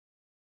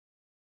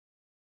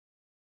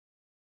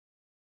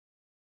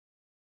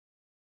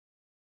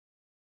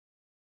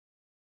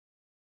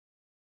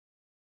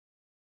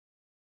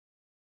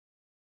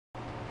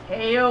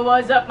Hey yo,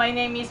 what's up? My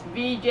name is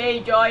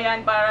VJ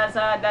Joyan para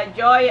sa The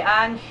Joy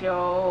and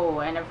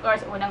Show. And of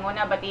course,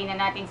 unang-una batiin na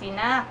natin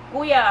sina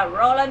Kuya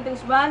Roland de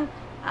Guzman,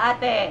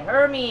 Ate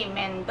Hermie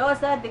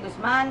Mendoza de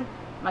Guzman,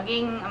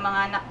 maging ang mga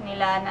anak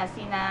nila na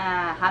sina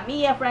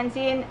Hamia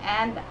Francine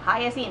and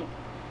Hyacinth.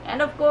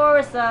 And of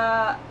course,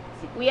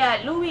 si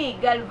Kuya Louie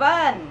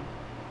Galvan,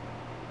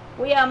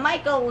 Kuya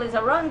Michael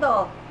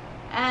Lizarondo,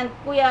 and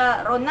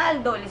Kuya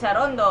Ronaldo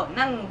Lizarondo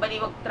ng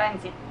Baliwag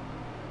Transit.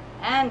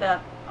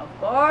 And of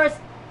course,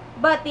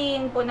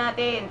 batiin po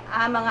natin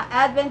ang mga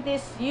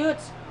Adventist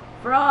youths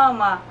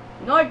from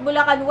North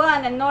Bulacan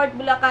 1 and North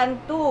Bulacan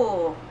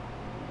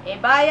 2,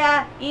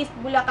 Ebaya, East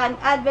Bulacan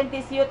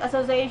Adventist Youth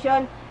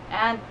Association,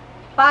 and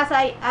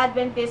Pasay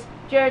Adventist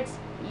Church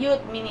Youth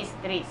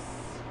Ministries.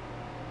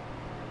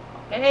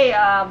 Okay,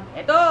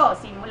 ito,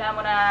 simulan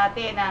muna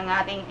natin ang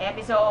ating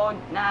episode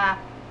na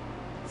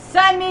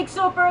Sunmix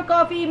Super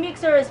Coffee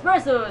Mixers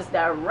versus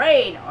the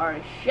Rain or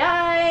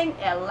Shine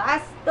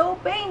Elasto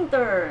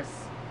Painters.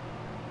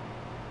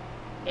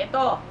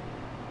 Ito,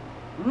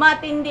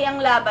 matindi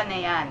ang laban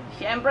na yan.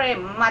 Siyempre,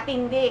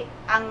 matindi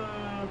ang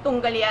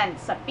tunggalian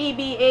sa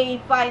PBA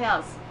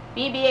Finals,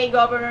 PBA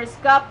Governors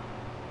Cup,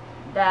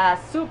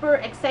 the super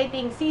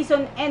exciting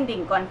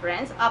season-ending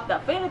conference of the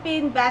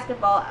Philippine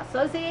Basketball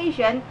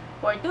Association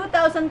for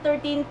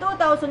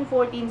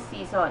 2013-2014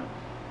 season.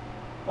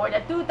 For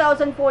the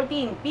 2014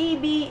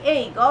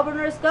 PBA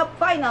Governors Cup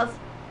Finals,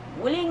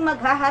 muling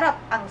maghaharap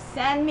ang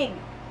Sunmix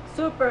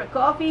Super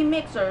Coffee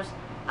Mixers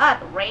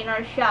at Rain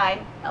or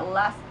Shine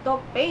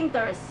Elasto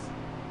Painters.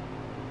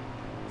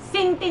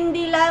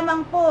 Sintindi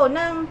lamang po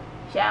ng,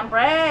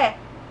 siyempre,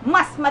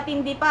 mas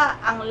matindi pa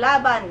ang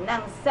laban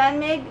ng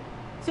Sunmix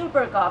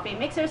Super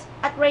Coffee Mixers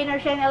at Rain or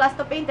Shine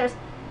Elasto Painters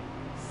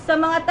sa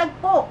mga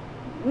tagpo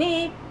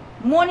ni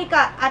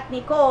Monica at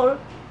Nicole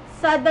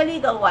sa The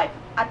Legal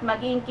Wife at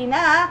maging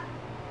kina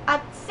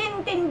at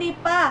sintindi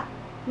pa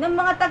ng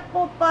mga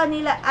tagpo pa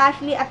nila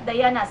Ashley at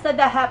Diana sa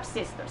The Half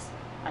Sisters.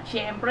 At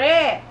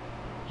syempre,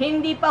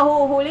 hindi pa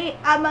huhuli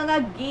ang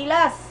mga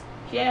gilas.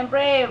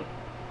 Syempre,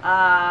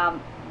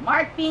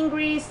 Mark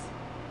Pingris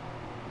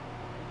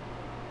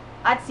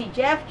at si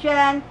Jeff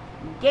Chan,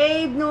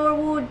 Gabe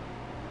Norwood,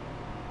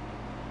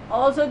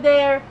 also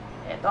there.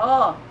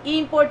 Ito,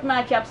 import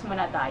matchups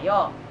muna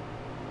tayo.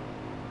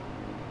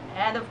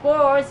 And of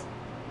course,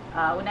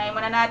 unahin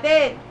muna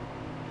natin,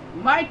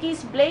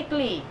 Marquis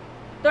Blakely,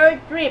 third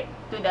trip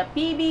to the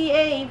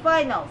PBA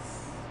Finals.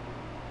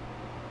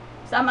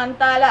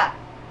 Samantala,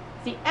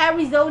 si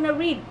Arizona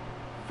Reed,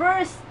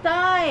 first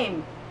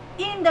time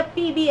in the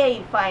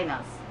PBA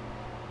Finals.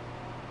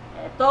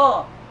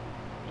 Ito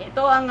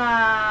ang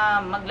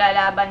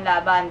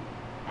maglalaban-laban.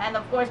 And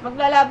of course,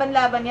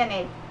 maglalaban-laban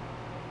yan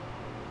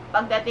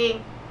pagdating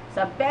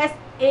sa Best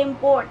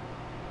Import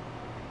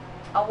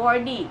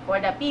awardee for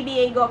the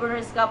PBA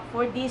Governors Cup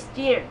for this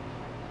year.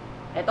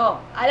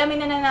 Ito,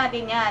 alamin na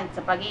natin yan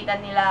sa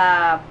pagitan nila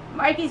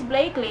Marquis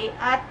Blakely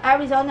at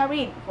Arizona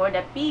Reed for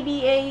the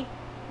PBA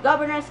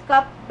Governors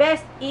Cup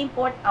Best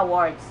Import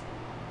Awards.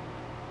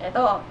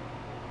 Ito,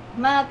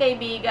 mga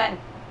kaibigan,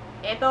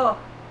 ito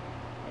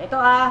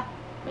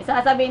may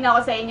sasabihin ako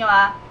sa inyo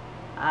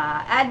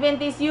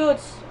Adventist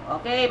youths,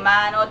 okay,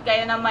 manood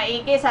kayo ng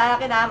maigi sa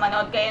akin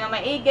manood kayo ng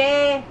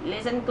maigi,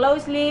 listen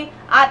closely,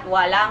 at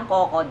walang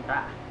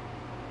kokontra.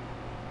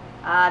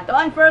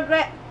 Don't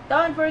forget,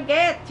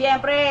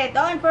 syempre,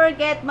 don't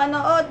forget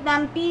manood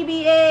ng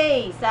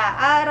PBA sa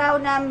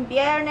araw ng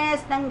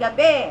Biyernes ng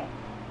gabi.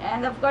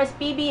 And of course,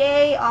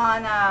 PBA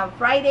on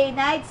Friday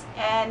nights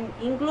and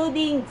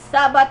including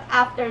Sabbath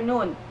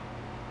afternoon.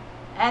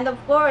 And of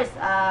course,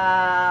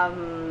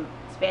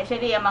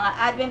 especially ang mga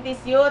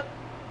Adventist youth,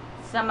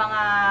 sa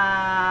mga,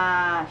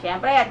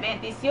 syempre,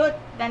 Adventist youth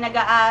na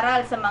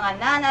nag-aaral sa mga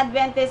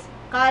non-Adventist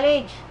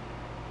college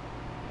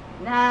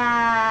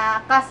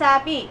na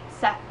kasapi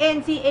sa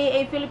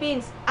NCAA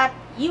Philippines at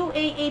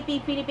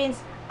UAAP Philippines,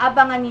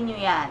 abangan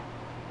ninyo yan.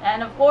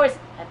 And of course,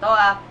 ito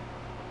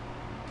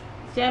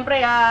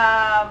syempre,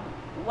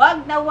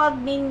 wag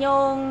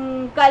ninyong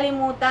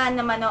kalimutan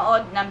na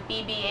manood ng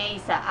PBA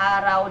sa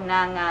araw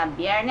ng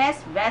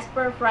Biyernes,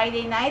 Vesper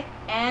Friday night,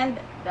 and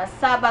the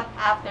Sabbath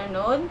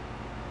afternoon.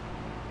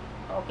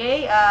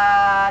 Okay,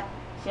 at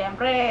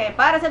syempre,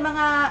 para sa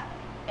mga,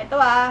 ito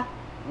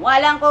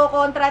walang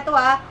kokontra ito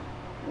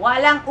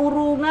walang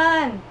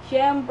urungan,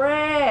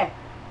 syempre.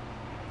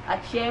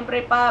 At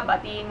syempre pa,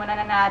 batiin muna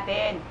na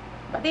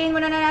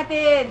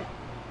natin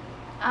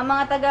ang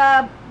mga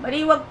taga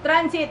Baliwag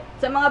Transit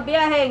sa mga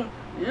biyaheng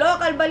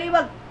local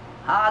Baliwag,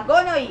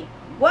 Hagonoy,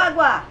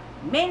 Guagua,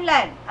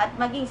 Mainland, at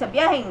maging sa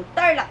biyaheng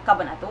Tarlac,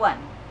 Cabanatuan.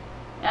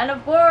 And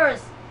of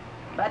course,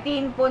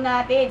 batiin po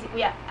natin si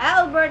Kuya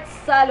Albert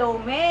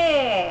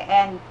Salome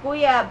and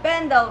Kuya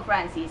Bendel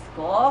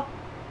Francisco,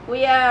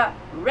 Kuya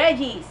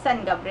Reggie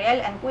San Gabriel,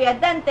 and Kuya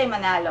Dante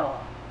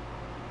Manalo.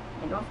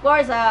 And of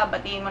course,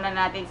 batiin muna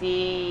natin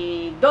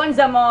si Don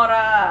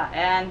Zamora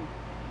and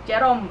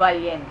Jerome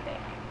Valiente.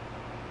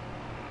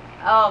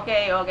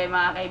 Okay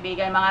mga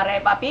kaibigan, mga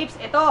Repa Peeps,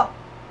 ito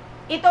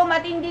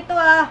matindi to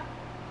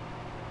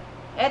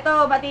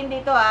Ito,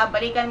 matindi ito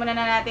balikan muna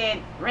na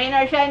natin. Rain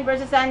or Shine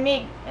versus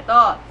Sanmig.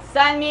 Ito,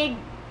 Sanmig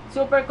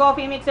Super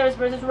Coffee Mixers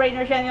versus Rain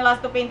or Shine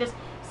Elasto Painters.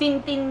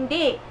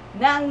 Kasing-tindi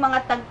ng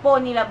mga tagpo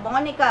nila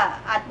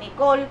Monica at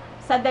Nicole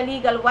sa The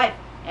Legal Wife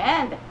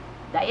and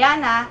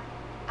Diana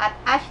at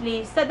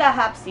Ashley sa The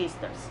Half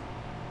Sisters.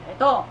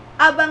 Ito,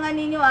 abangan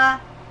ninyo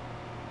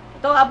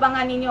Ito,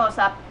 abangan ninyo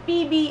sa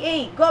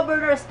PBA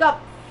Governors Cup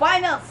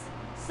Finals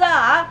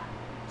sa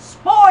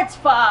Sports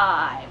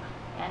 5.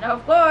 And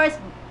of course,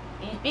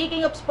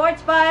 speaking of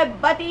Sports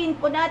 5,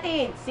 batiin po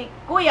natin si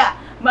Kuya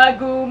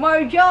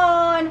Magumar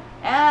John.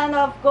 And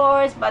of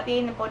course,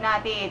 batiin po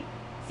natin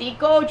si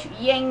Coach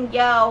Yeng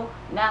Giao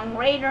ng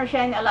Rain or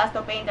Shine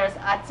Elasto Painters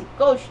at si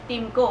Coach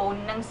Tim Ko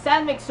ng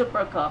Sandwich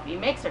Super Coffee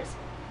Mixers.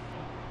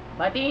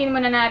 Batiin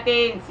muna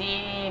natin si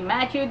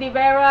Matthew De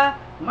Vera,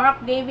 Mark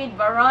David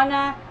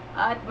Varona,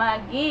 at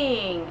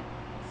maging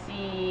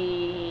si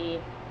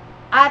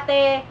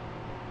Ate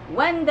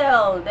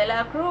Wendell de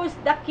la Cruz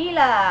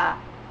Dakila.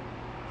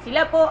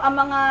 Sila po ang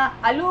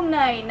mga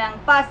alumni ng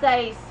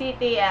Pasay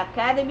City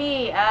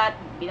Academy at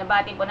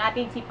binabati po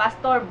natin si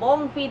Pastor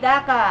Bong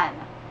Fidakan.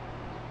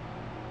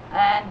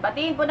 And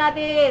batiin po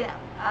natin,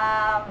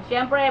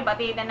 syempre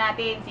batiin na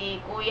natin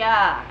si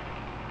Kuya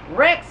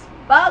Rex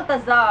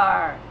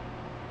Baltazar.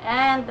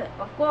 And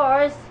of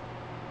course,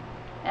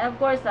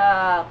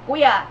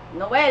 Kuya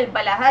Noel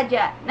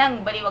Balahadja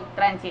ng Baliwag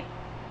Transit.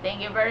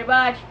 Thank you very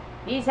much.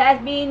 This has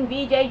been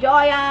VJ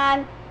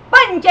Joyan,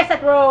 Punches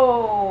at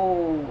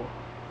Row!